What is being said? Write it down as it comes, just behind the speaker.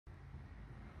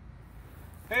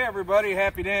Hey everybody,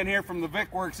 Happy Dan here from the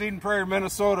Vic Werks, Eden Prairie,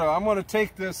 Minnesota. I'm going to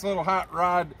take this little hot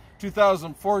rod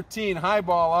 2014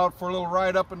 Highball out for a little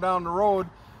ride up and down the road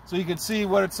so you can see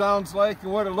what it sounds like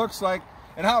and what it looks like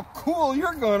and how cool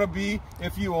you're going to be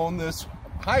if you own this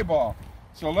Highball.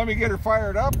 So let me get her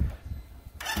fired up.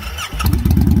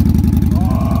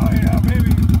 Oh yeah,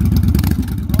 baby.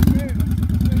 Okay,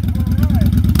 let's take it for a ride.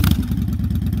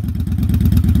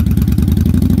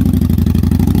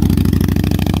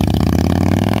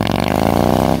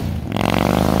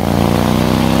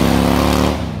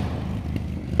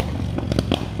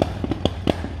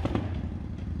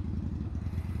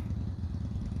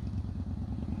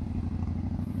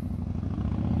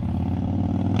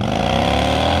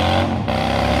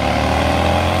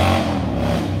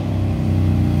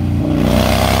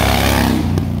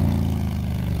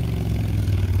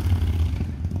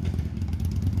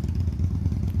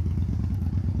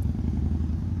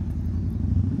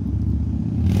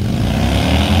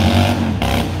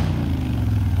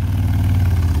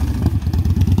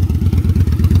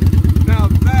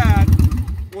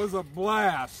 Was a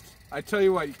blast. I tell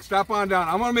you what, you stop on down.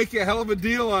 I'm gonna make you a hell of a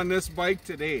deal on this bike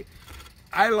today.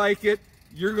 I like it,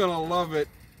 you're gonna love it,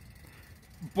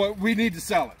 but we need to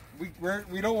sell it.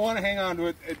 We don't want to hang on to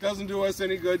it. It doesn't do us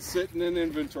any good sitting in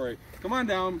inventory. Come on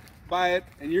down, buy it,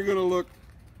 and you're gonna look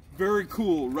very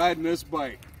cool riding this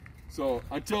bike. So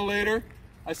until later,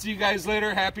 I see you guys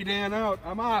later. Happy Dan out.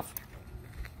 I'm off.